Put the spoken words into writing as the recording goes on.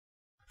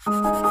Hello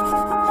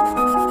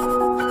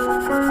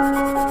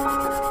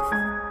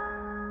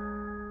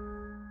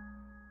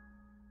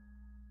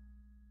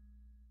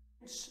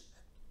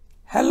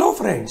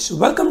friends,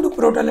 welcome to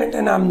ProTalent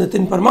and I'm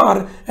Nitin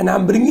Parmar and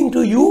I'm bringing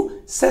to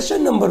you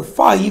session number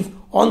 5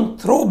 on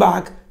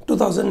ThrowBack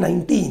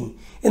 2019.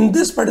 In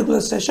this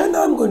particular session,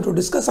 I'm going to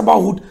discuss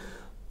about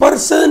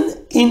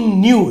person in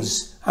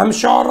news. I'm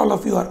sure all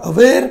of you are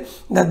aware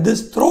that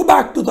this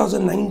ThrowBack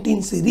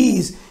 2019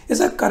 series is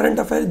a current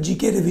affair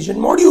GK revision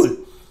module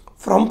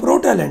from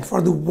ProTalent for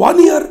the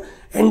 1 year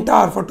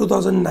entire for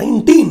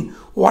 2019.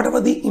 Whatever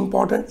the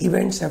important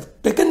events have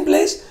taken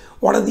place,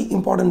 what are the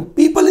important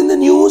people in the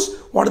news,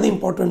 what are the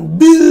important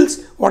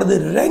bills, what are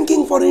the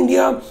ranking for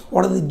India,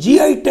 what are the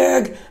GI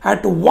tag,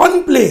 at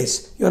one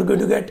place you are going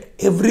to get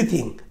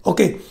everything.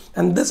 Okay,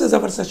 and this is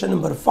our session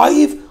number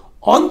 5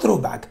 on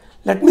ThrowBack.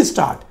 Let me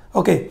start.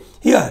 Okay,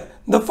 here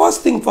the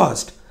first thing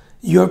first,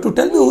 you have to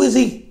tell me who is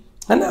he.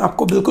 है ना,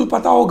 आपको बिल्कुल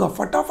पता होगा,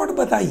 फटाफट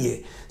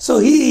बताइए. So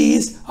he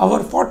is our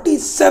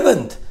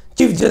 47th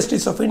Chief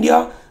Justice of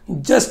India,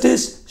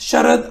 Justice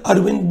Sharad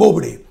Arvind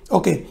Bobde.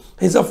 Okay,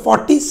 he is a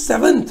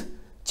 47th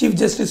Chief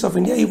Justice of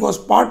India. He was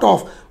part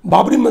of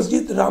Babri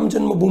Masjid Ram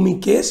Janmabhoomi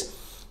case.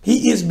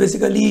 He is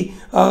basically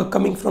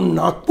coming from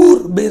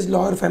Nagpur based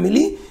lawyer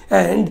family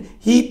and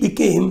he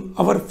became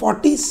our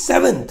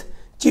 47th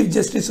Chief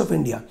Justice of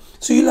India.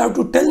 So you'll have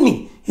to tell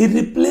me he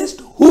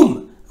replaced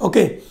whom.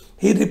 Okay,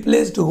 he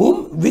replaced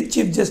whom, which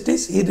Chief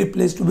Justice he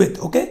replaced with.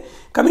 Okay,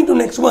 coming to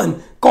next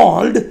one,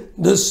 called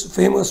this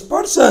famous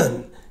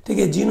person, ठीक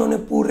है, जिन्होंने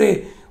पूरे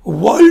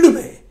world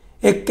में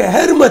एक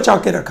कहर मचा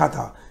के रखा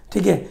था.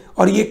 ठीक है,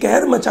 और ये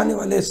कहर मचाने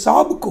वाले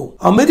साहब को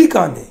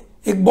अमेरिका ने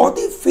एक बहुत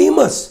ही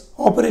फेमस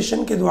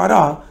ऑपरेशन के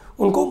द्वारा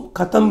उनको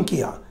खत्म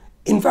किया.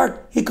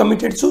 In fact he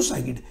committed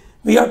suicide.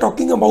 We are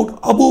talking about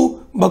Abu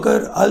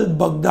Bakr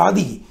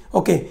al-Baghdadi.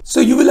 Okay, so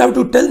you will have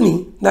to tell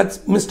me that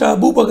Mr.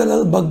 Abu Bakr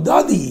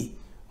al-Baghdadi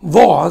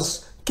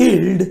was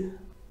killed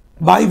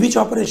by which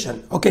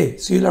operation? Okay,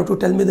 so you'll have to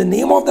tell me the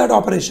name of that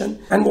operation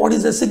and what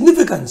is the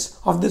significance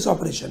of this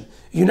operation.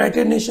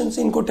 United Nations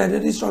इनको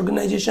terrorist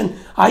organization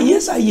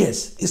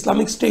ISIS,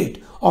 Islamic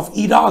State of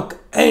Iraq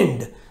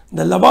and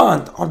the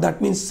Levant, or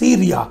that means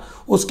Syria,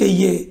 उसके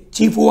ये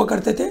chief हुआ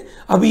करते थे.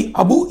 अभी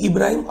Abu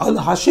Ibrahim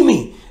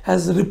al-Hashimi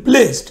has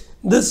replaced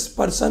this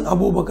person.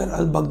 Abu Bakr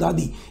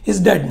al-Baghdadi is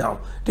dead now.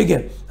 ठीक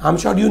है, I'm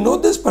sure you know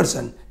this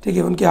person. ठीक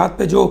है, उनके हाथ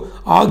पे जो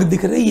आग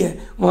दिख रही है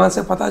वहां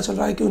से पता चल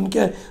रहा है कि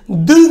उनके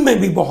दिल में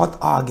भी बहुत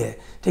आग है.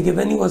 ठीक है,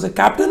 when he was a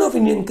captain of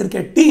Indian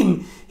cricket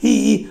team,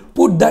 he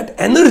put that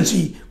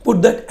energy,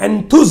 put that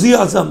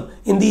enthusiasm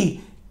in the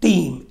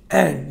team.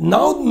 And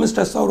now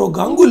Mr. Sourav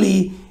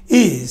Ganguly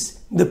is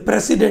the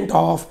president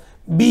of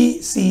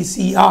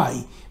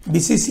BCCI.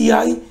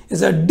 BCCI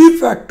is a de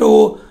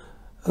facto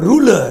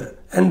ruler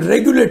and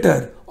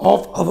regulator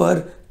of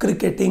our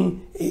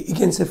cricketing, you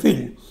can say,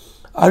 field.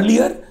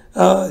 Earlier,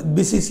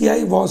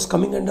 BCCI was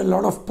coming under a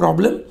lot of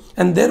problem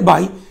and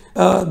thereby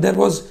there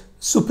was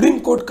Supreme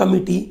Court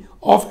Committee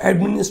of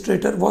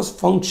Administrator was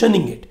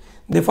functioning it.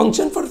 They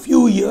functioned for a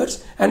few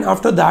years and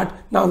after that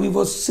now he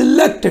was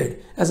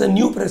selected as a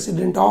new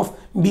president of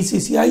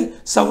BCCI,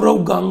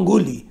 Sourav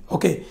Ganguly.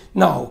 Okay,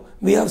 now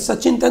we have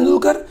Sachin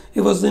Tendulkar.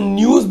 He was in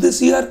news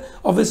this year.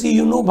 Obviously,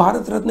 you know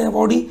Bharat Ratna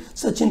awardee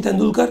Sachin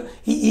Tendulkar.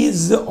 He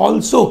is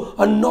also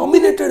a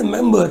nominated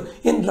member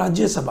in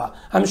Rajya Sabha.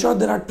 I'm sure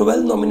there are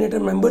 12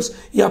 nominated members.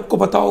 ये आपको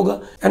पता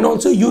होगा. And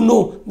also you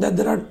know that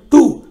there are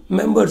 2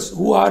 members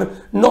who are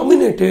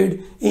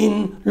nominated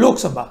in Lok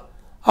Sabha.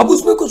 अब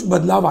उसमें कुछ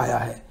बदलाव आया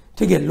है.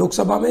 ठीक है,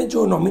 लोकसभा में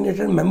जो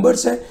नॉमिनेटेड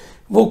मेंबर्स हैं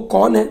वो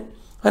कौन है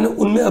ना,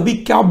 उनमें अभी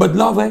क्या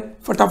बदलाव है,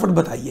 फटाफट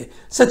बताइए.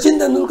 Sachin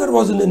Tendulkar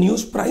was in the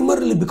news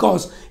primarily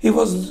because he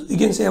was, you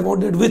can say,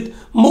 awarded with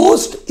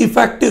most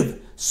effective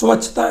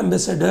स्वच्छता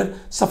ambassador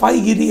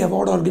Safaigiri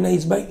award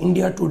organised by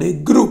India today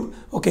group.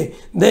 Okay,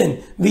 then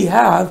we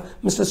have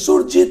mister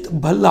Surjit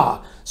Bhalla.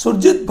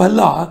 Surjit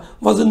Bhalla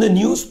was in the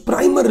news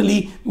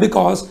primarily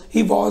because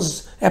he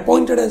was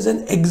appointed as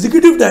an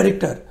executive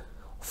director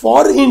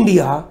for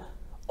India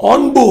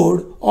on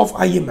board of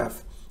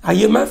IMF.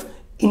 IMF,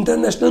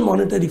 International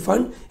Monetary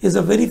Fund, is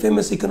a very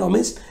famous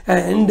economist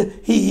and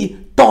he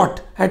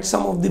taught at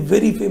some of the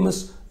very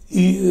famous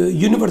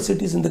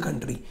universities in the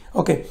country.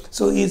 Okay,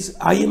 so he is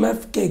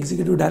IMF के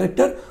executive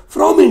director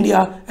from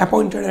India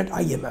appointed at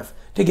IMF.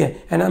 ठीक है,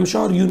 and I'm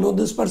sure you know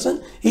this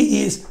person. He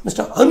is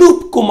Mr.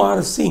 Anup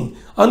Kumar Singh.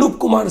 Anup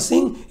Kumar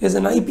Singh is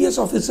an IPS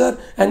officer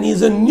and he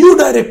is a new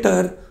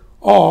director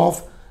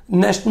of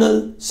National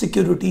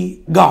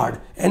Security Guard,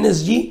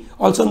 NSG,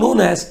 also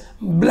known as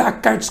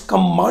Black Cat's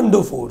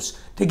Commando Force.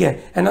 ठीक है,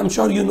 and I'm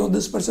sure you know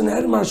this person,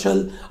 Air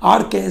Marshal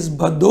R.K.S.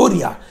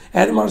 Bhadoria.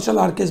 Air Marshal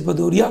R.K.S.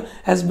 Bhadoria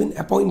has been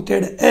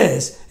appointed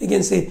as, you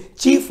can say,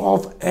 Chief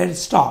of Air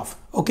Staff.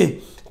 Okay,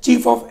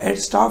 Chief of Air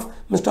Staff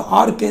Mr.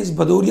 R.K.S.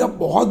 Bhadoria.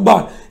 बहुत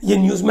बार ये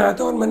news में आया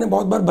था और मैंने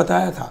बहुत बार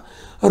बताया था.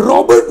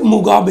 रॉबर्ट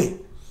मुगाबे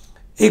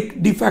एक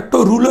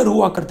डिफैक्टो रूलर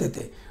हुआ करते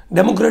थे.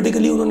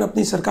 डेमोक्रेटिकली उन्होंने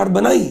अपनी सरकार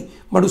बनाई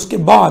बट उसके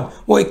बाद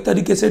वो एक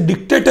तरीके से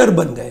डिक्टेटर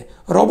बन गए.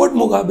 रॉबर्ट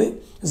मुगाबे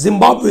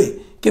जिम्बाब्वे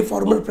के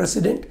फॉर्मर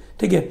प्रेसिडेंट,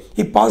 ठीक है,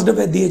 ही passed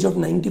away at the age of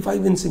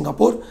 95 in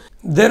Singapore.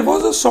 There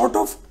was a sort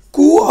of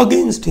Koo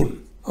against him,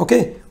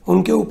 okay,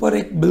 उनके ऊपर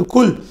एक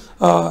बिल्कुल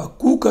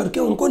कू करके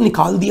उनको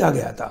निकाल दिया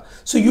गया था.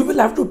 So you will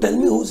have to tell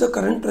me who is the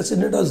current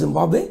president of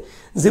Zimbabwe,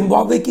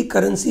 Zimbabwe की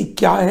करेंसी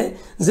क्या है,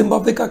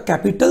 जिम्बाब्वे का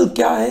कैपिटल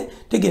क्या है,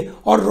 ठीक है,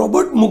 और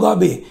रॉबर्ट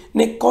मुगाबे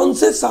ने कौन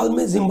से साल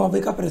में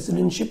जिम्बाब्वे का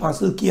प्रेसिडेंटशिप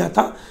हासिल किया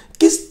था,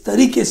 किस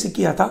तरीके से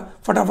किया था,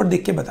 फटाफट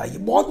देख के बताइए.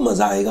 बहुत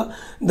मजा आएगा.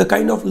 The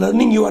kind of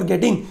learning you are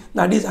getting,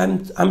 that is I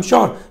am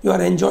sure you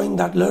are enjoying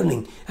that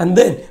learning. And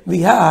then we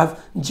have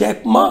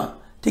Jack Ma,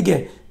 ठीक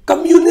है,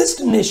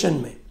 कम्युनिस्ट नेशन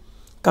में,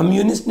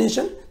 कम्युनिस्ट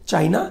नेशन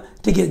चाइना,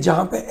 ठीक है,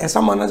 जहां पे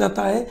ऐसा माना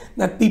जाता है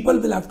that people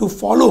will have to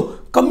follow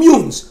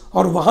communes,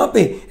 और वहां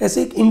पे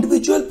ऐसे एक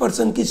इंडिविजुअल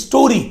पर्सन की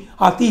स्टोरी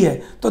आती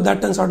है, तो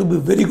that turns out to be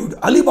very good.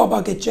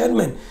 Alibaba के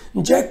chairman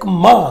Jack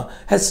Ma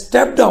has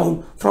step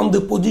down from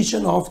the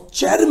position of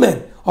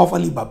chairman of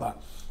Alibaba.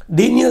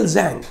 Daniel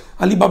Zhang,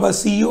 Alibaba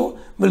CEO,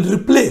 will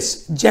replace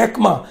Jack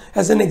Ma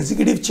as an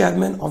executive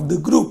chairman of the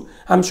group.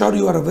 I'm sure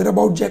you are aware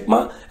about Jack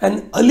Ma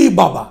and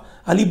Alibaba.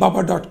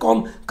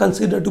 Alibaba.com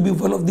considered to be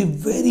one of the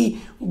very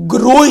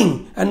growing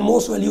and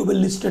most valuable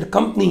listed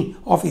company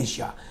of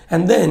Asia.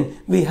 And then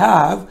we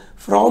have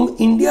from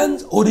Indian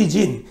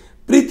origin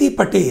Priti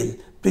Patel.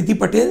 Priti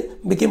Patel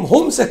became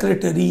Home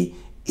Secretary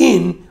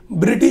in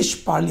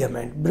British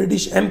Parliament.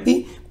 British MP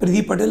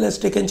Priti Patel has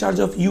taken charge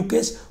of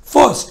UK's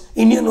first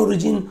Indian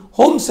origin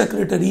Home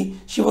Secretary.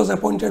 She was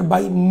appointed by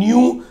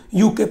new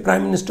UK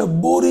Prime Minister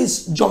Boris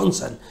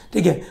Johnson.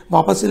 ठीक है,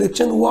 वापस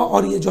election हुआ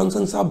और ये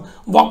Johnson साहब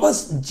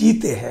वापस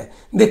जीते हैं.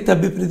 देखते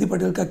अभी प्रीति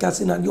पटेल का क्या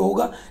सिनारियो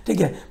होगा,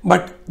 ठीक है,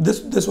 but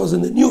this was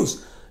in the news.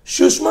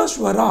 Sushma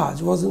Swaraj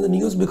was in the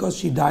news because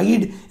she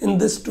died in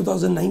this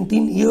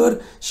 2019 year.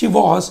 She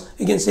was,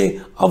 you can say,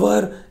 our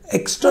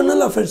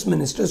external affairs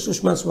minister,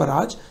 Sushma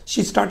Swaraj.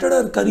 She started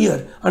her career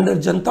under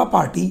Janata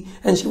Party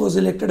and she was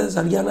elected as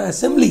Haryana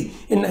Assembly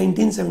in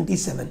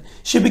 1977.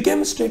 She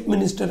became state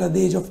minister at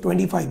the age of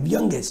 25,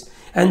 youngest,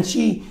 and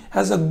she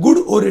has a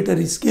good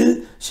oratory skill.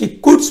 She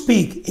could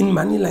speak in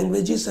many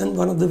languages and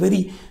one of the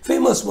very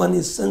famous one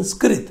is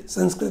Sanskrit.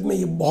 Sanskrit में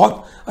ये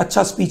बहुत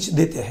अच्छा speech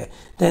देते हैं.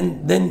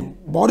 Then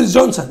Boris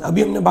Johnson,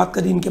 अभी हमने बात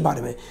करी इनके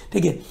बारे में,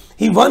 ठीक है,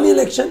 he won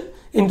election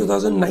in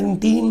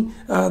 2019,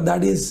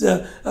 that is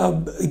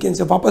you can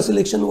say वापस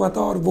इलेक्शन हुआ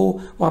था और वो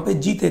वहाँ पे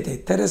जीते थे.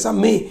 थेरेसा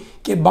मे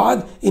के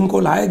बाद इनको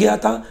लाया गया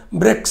था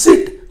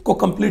ब्रेक्सिट को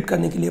कंप्लीट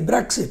करने के लिए.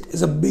 Brexit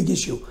is a big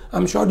issue, I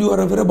am sure you are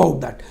aware about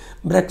that.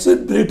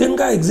 Brexit, Britain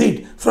का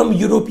एग्जिट फ्रॉम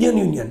यूरोपियन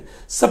यूनियन.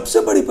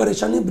 सबसे बड़ी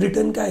परेशानी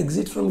ब्रिटेन का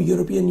एग्जिट फ्रॉम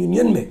यूरोपियन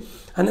यूनियन में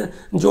है ना,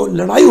 जो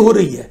लड़ाई हो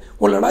रही है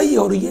वो लड़ाई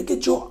हो रही है कि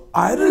जो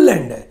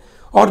आयरलैंड है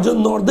और जो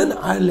नॉर्दर्न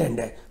आयरलैंड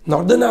है,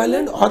 नॉर्दर्न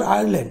आयरलैंड और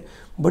आयरलैंड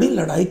बड़ी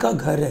लड़ाई का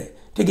घर है,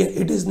 ठीक है.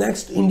 It is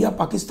next India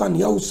Pakistan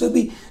या उससे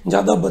भी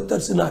ज्यादा बदतर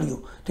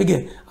सिनारियो, ठीक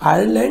है,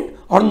 आयरलैंड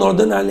और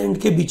नॉर्दर्न आयरलैंड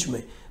के बीच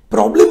में.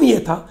 प्रॉब्लम यह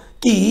था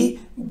कि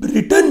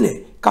ब्रिटेन ने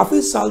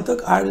काफी साल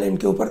तक आयरलैंड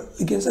के ऊपर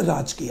से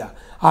राज किया.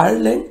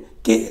 आयरलैंड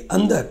के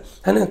अंदर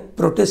है ना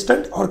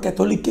प्रोटेस्टेंट और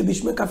कैथोलिक के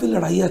बीच में काफी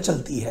लड़ाइयां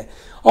चलती है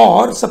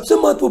और सबसे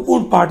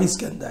महत्वपूर्ण पार्ट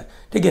इसके अंदर,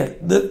 ठीक है,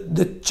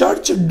 the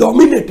church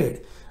dominated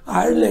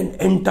Ireland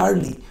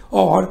entirely.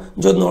 और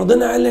जो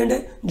नॉर्दर्न आयरलैंड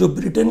है जो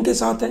ब्रिटेन के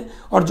साथ है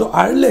और जो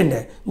आयरलैंड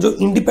है जो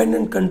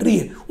इंडिपेंडेंट कंट्री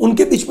है,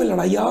 उनके बीच में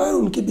लड़ाइयां और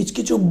उनके बीच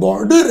की जो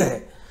बॉर्डर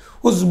है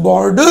उस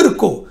बॉर्डर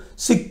को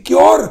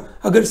सिक्योर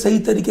अगर सही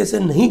तरीके से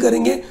नहीं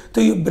करेंगे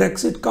तो ये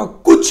ब्रेक्सिट का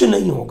कुछ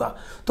नहीं होगा.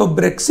 तो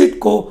ब्रेक्सिट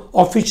को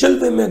ऑफिशियल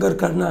वे में अगर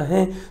करना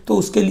है तो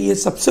उसके लिए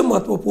सबसे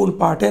महत्वपूर्ण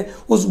पार्ट है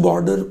उस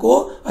बॉर्डर को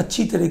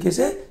अच्छी तरीके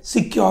से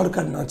सिक्योर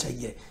करना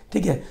चाहिए,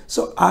 ठीक है.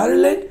 सो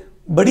आयरलैंड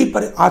बड़ी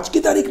आज की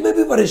तारीख में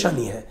भी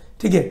परेशानी है,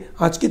 ठीक है,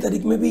 आज की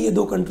तारीख में भी ये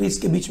दो कंट्रीज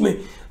के बीच में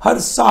हर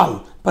साल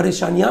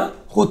परेशानियां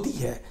होती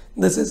है.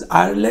 This is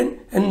Ireland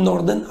and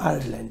northern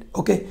Ireland,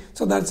 okay.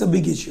 So that's a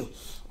big issue.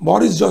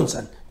 Boris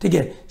Johnson, ठीक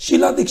है,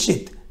 शीला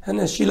दीक्षित है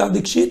ना, Sheila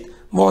Dikshit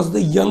was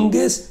the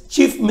youngest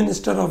chief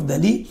minister of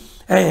Delhi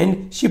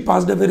and she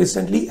passed away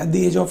recently at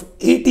the age of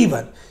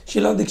 81.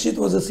 Sheila Dikshit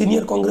was a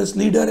senior Congress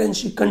leader and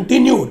she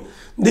continued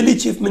Delhi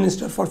chief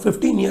minister for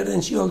 15 years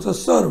and she also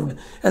served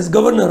as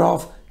governor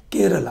of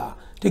Kerala.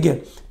 ठीक है.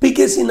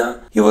 P.K. Sinha,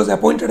 he was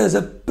appointed as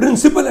a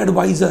principal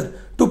advisor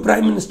to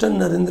Prime Minister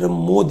Narendra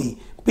Modi.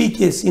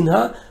 P.K.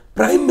 Sinha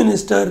prime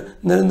minister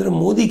Narendra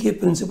Modi के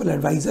principal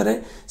adviser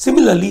है.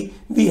 Similarly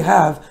we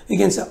have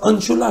again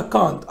Anshula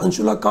Kant.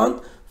 Anshula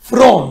Kant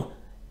from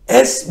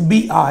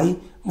SBI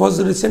was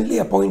recently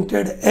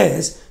appointed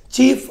as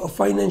Chief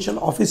Financial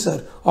Officer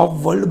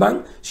of World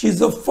Bank. She is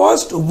the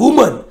first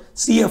woman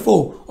CFO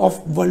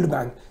of World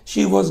Bank.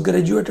 She was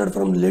graduated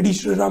from Lady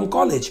Shri Ram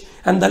College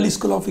and Delhi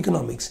School of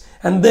Economics.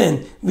 And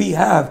then we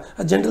have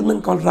a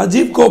gentleman called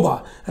Rajiv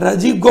Gauba.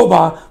 Rajiv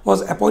Gauba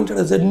was appointed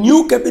as a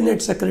new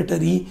cabinet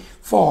secretary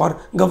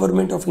for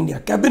Government of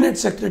India. Cabinet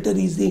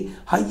secretary is the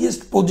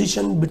highest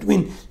position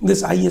between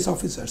these IAS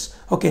officers.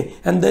 Okay,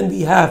 and then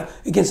we have,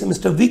 you can say,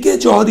 Mr. V.K.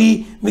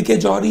 Johri. V.K.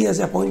 Johri is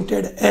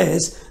appointed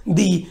as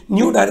the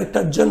new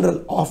Director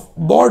General of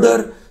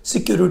Border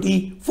security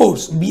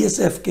force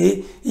BSF के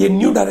ये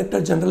new director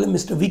general है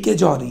mister VK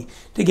जौहरी,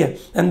 ठीक है।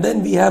 And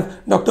then we have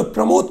doctor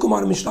Pramod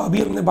Kumar Mishra,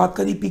 अभी हमने बात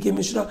करी PK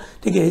Mishra,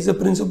 ठीक है, इज अ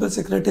प्रिंसिपल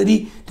सेक्रेटरी,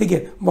 ठीक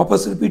है,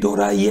 वापस रिपीट हो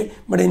रहा है ये,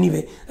 but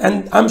anyway.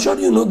 And I am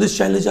sure you know this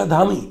Selja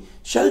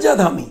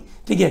Dhami,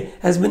 ठीक है,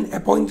 has been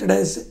appointed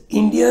as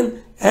Indian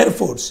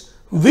air force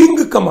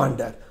wing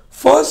commander,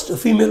 first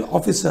female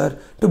officer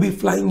to be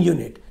flying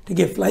unit, ठीक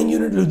है, फ्लाइंग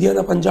यूनिट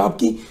लुधियाना पंजाब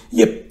की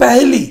ये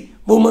पहली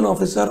woman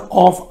officer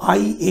of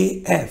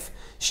IAF.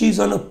 She is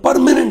on a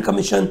permanent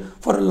commission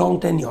for a long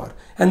tenure.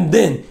 And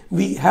then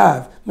we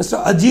have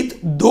Mr. Ajit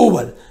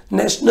Doval,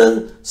 National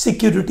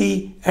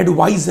Security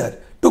Advisor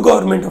to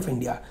Government of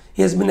India.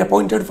 He has been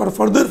appointed for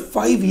further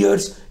 5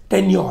 years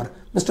tenure.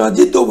 Mr.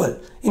 Ajit Doval,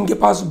 इनके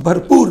पास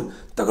भरपूर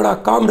तगड़ा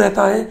काम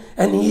रहता है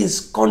and he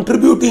is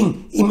contributing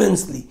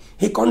immensely.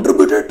 He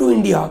contributed to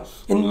India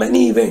in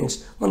many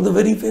events. One of the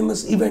very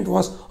famous event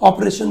was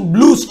Operation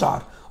Blue Star.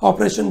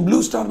 Operation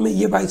blue star में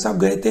ये भाई साहब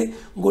गए थे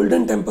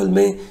गोल्डन टेम्पल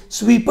में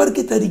स्वीपर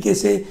की तरीके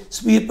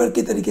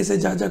से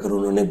जाकर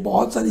उन्होंने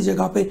बहुत सारी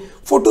जगह पे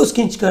फोटोज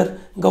खींचकर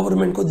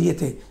गवर्नमेंट को दिए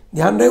थे।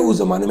 ध्यान रहे उस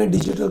जमाने में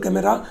डिजिटल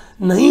कैमरा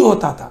नहीं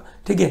होता था,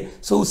 ठीक है,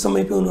 सो उस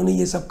समय पे उन्होंने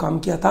ये सब काम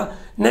किया था।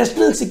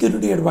 National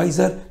security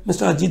adviser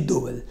mister Ajit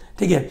Doval,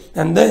 ठीक है।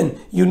 And then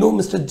you know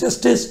mister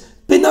justice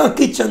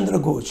Pinaki Chandra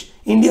Ghosh,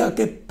 India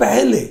के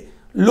पहले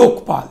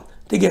लोकपाल,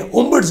 ठीक है,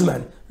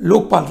 ओम्बड्समैन,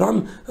 लोकपाल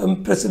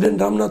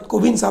प्रेसिडेंट रामनाथ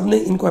कोविंद साहब ने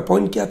इनको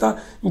अपॉइंट किया था।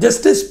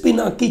 जस्टिस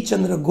पिनाकी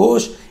चंद्र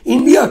घोष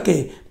इंडिया के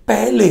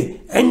पहले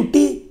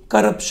anti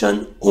corruption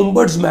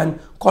ombudsman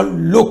called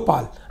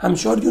Lokpal. I am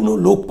sure you know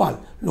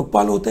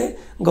Lokpal होते हैं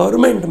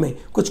गवर्नमेंट में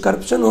कुछ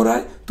करप्शन हो रहा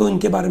है तो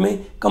इनके बारे में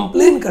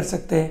कंप्लेन कर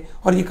सकते हैं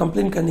और ये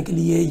कंप्लेन करने के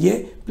लिए ये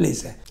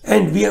प्लेस है।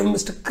 And we have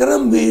mister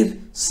Karambir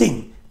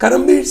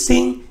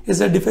Singh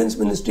is a defence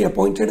ministry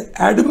appointed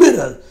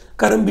admiral.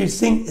 Karambir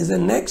Singh is a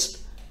next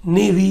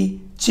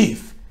navy chief,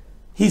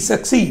 he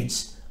succeeds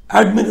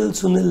admiral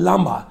Sunil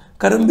Lamba.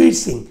 Karambir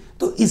Singh,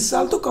 तो इस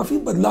साल तो काफी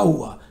बदलाव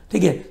हुआ,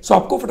 ठीक है, सो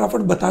आपको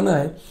फटाफट बताना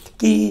है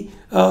कि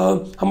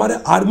हमारे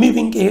आर्मी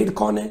विंग के हेड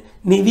कौन है,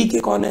 नेवी के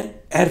कौन है,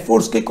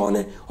 एयरफोर्स के कौन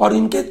है, और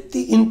इन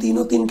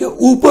तीन के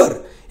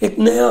ऊपर एक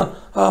नया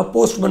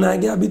पोस्ट बनाया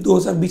गया, अभी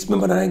 2020 में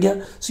बनाया गया।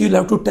 So you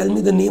have to tell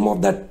me the name of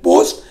that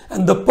post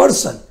and the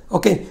person,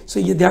 okay. सो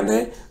ये ध्यान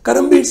रहे,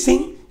 Karambir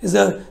Singh is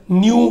a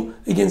new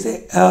you can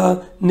say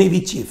navy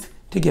chief,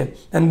 ठीक है।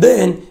 And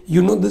then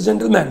you know this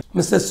gentleman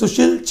mister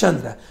Sushil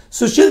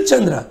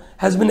Chandra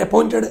has been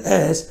appointed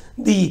as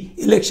the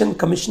election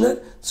commissioner.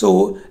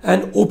 So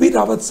and OP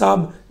Rawat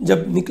साहब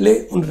जब निकले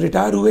उन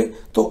retire हुए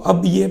तो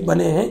अब ये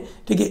बने हैं,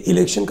 ठीक है,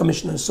 election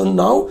commissioner. So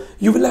now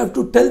you will have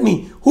to tell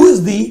me who is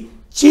the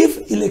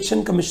chief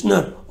election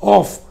commissioner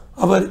of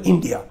our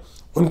India.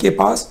 उनके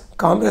पास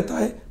काम रहता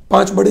है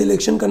 5 बड़े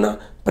इलेक्शन करना,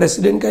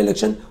 प्रेसिडेंट का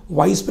election,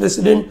 vice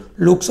president,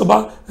 Lok Sabha,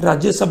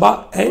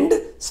 Rajya Sabha and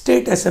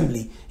state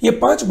assembly. ये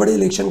 5 बड़े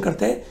इलेक्शन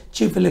करते हैं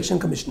चीफ इलेक्शन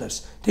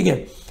कमिश्नर्स, ठीक है।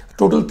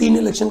 टोटल 3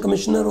 इलेक्शन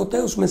कमिश्नर होते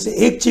हैं, उसमें से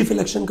 1 चीफ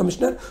इलेक्शन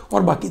कमिश्नर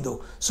और बाकी 2।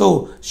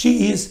 So she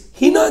is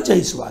Hina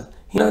Jaiswal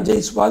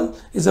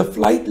is a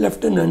flight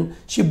lieutenant.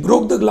 She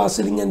broke the glass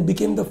ceiling and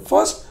became the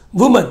first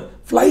woman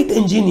flight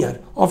engineer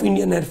of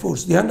Indian Air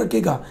Force. ध्यान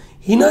रखिएगा,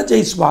 हिना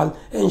जायसवाल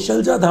एंड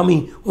शैलजा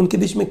धामी, उनके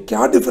बीच में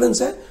क्या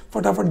डिफरेंस है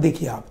फटाफट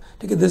देखिए आप,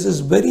 ठीक है, this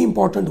is very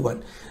important one.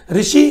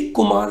 Rishi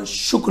Kumar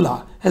Shukla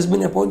has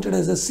been appointed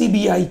as a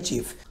CBI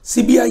chief.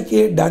 CBI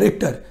के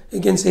director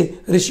you can say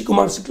Rishi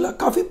Kumar Shukla.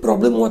 काफी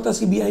प्रॉब्लम हुआ था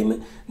CBI में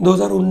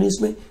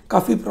 2019 में,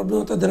 काफी प्रॉब्लम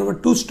होता। देयर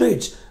वर 2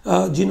 स्टेट्स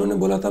जिन्होंने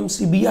बोला था हम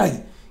CBI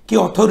की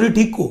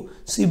अथॉरिटी को,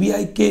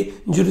 CBI के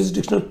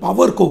जुरिस्डिक्शनल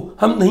पावर को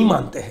हम नहीं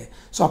मानते हैं।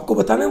 सो आपको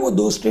बताना है वो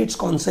 2 स्टेट्स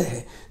कौन से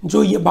हैं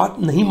जो ये बात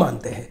नहीं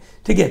मानते हैं,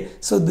 ठीक है।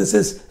 So this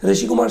is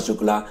Rishi Kumar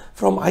Shukla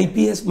from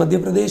IPS Madhya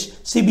Pradesh,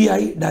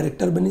 CBI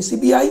director बने।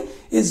 CBI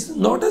is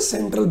not a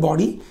central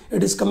body,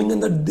 it is coming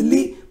under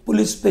Delhi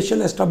police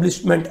special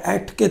establishment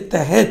act के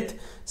तहत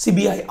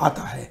CBI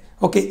आता है,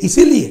 ओके।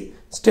 इसीलिए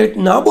स्टेट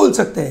ना बोल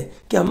सकते हैं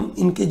कि हम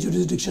इनके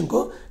जुरिस्डिक्शन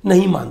को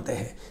नहीं मानते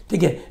हैं,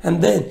 ठीक है। एंड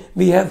देन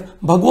वी हैव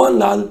भगवान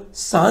लाल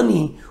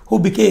Sahni who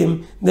became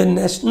the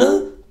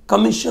national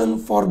commission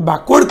for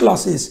backward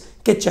classes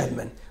के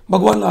चेयरमैन।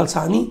 भगवान लाल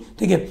साहनी,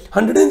 ठीक है,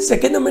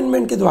 102nd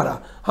अमेंडमेंट के द्वारा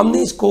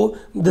हमने इसको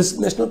this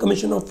national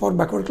commission of for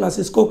backward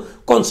classes को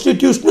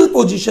कॉन्स्टिट्यूशनल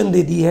पोजीशन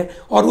दे दी है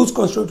और उस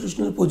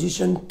कॉन्स्टिट्यूशनल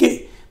पोजीशन के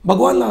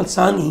भगवान लाल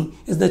Sahni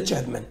is the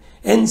chairman,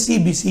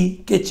 NCBC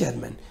के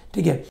चेयरमैन,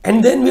 ठीक है।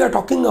 And then we are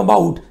talking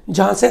about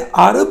जहां से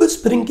अरब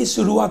स्प्रिंग की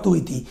शुरुआत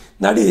हुई थी,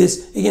 that is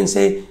you can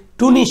say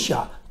Tunisia.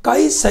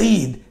 काइस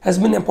Saeed has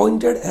been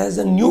appointed as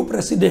a new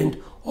president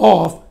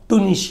of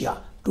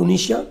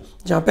Tunisia,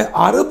 जहां पे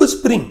अरब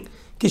स्प्रिंग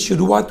की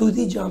शुरुआत हुई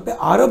थी, जहां पे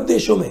अरब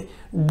देशों में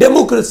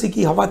डेमोक्रेसी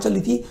की हवा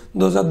चली थी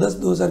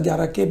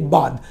 2010-2011 के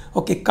बाद,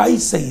 okay.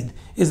 काइस Saeed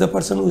is the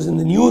person who is in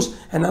the news,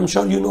 and I'm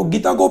sure you know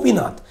Geeta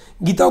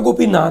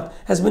Gopinath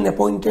has been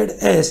appointed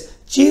as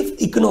chief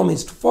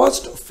economist,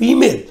 first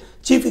female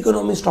chief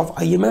economist of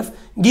IMF.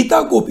 Geeta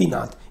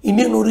Gopinath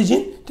Indian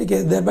origin, ठीक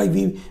है, thereby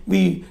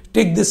we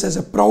take this as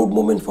a proud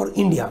moment for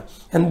India.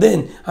 And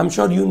then I'm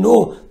sure you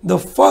know the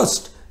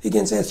first, you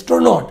can say,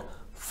 astronaut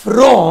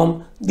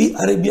from the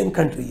Arabian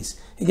countries.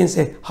 You can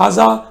say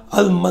Haza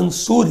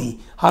al-Mansouri.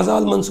 Haza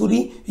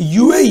al-Mansouri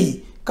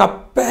UAE का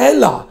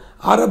पहला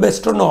Arab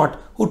astronaut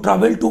who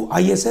traveled to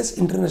ISS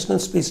International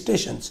Space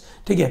Stations,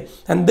 ठीक है.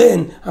 And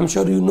then I'm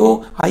sure you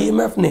know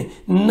IMF ने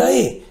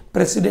नए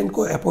president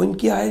को appoint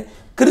किया है,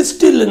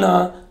 Christina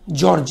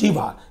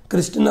Georgieva.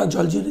 Christina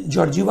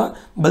Georgieva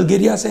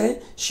Bulgaria से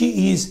है. She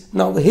is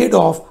now head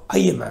of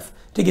IMF,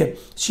 ठीक है.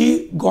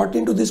 She got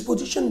into this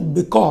position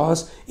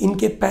because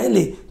इनके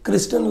पहले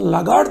क्रिस्टिना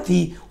लागार्ड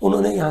थी,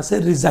 उन्होंने यहां से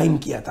रिजाइन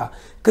किया था.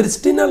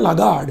 Christina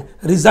लागार्ड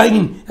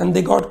resign and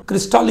they got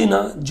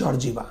Kristalina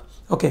Georgieva.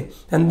 Okay,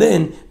 and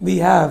then we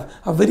have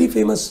a very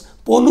famous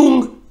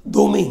Ponung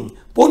Doming.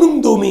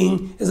 Ponung Doming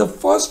is the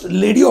first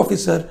lady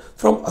officer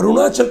from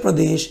Arunachal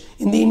Pradesh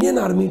in the Indian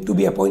Army to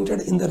be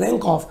appointed in the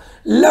rank of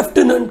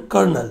Lieutenant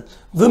Colonel.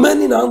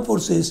 Women in armed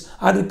forces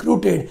are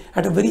recruited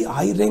at a very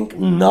high rank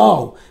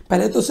now.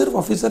 पहले तो सिर्फ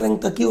officer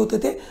rank तक ही होते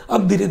थे,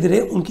 अब धीरे धीरे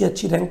उनकी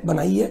अच्छी रैंक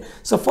बनाई है.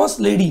 So first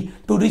lady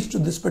to reach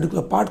to this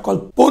particular part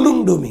called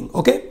Ponung Doming.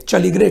 Okay,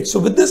 चलिए great. So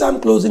with this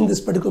I'm closing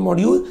this particular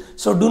module.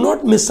 So do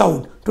not miss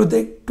out to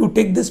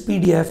take this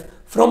PDF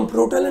from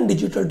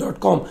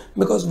ProTalentDigital.com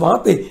because वहां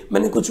पे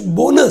मैंने कुछ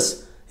bonus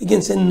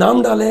से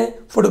नाम डाले हैं,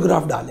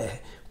 photograph डाले हैं.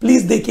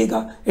 प्लीज देखिएगा,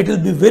 it will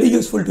be very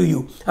useful to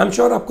you. I am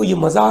sure आपको ये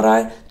मजा आ रहा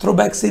है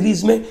थ्रोबैक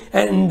सीरीज में,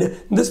 and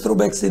this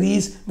throwback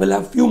series will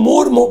have few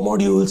more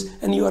modules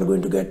and you are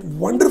going to get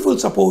wonderful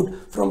support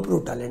from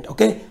ProTalent.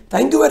 Okay,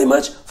 thank you very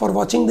much for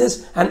watching this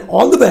and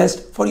all the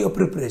best for your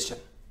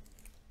preparation.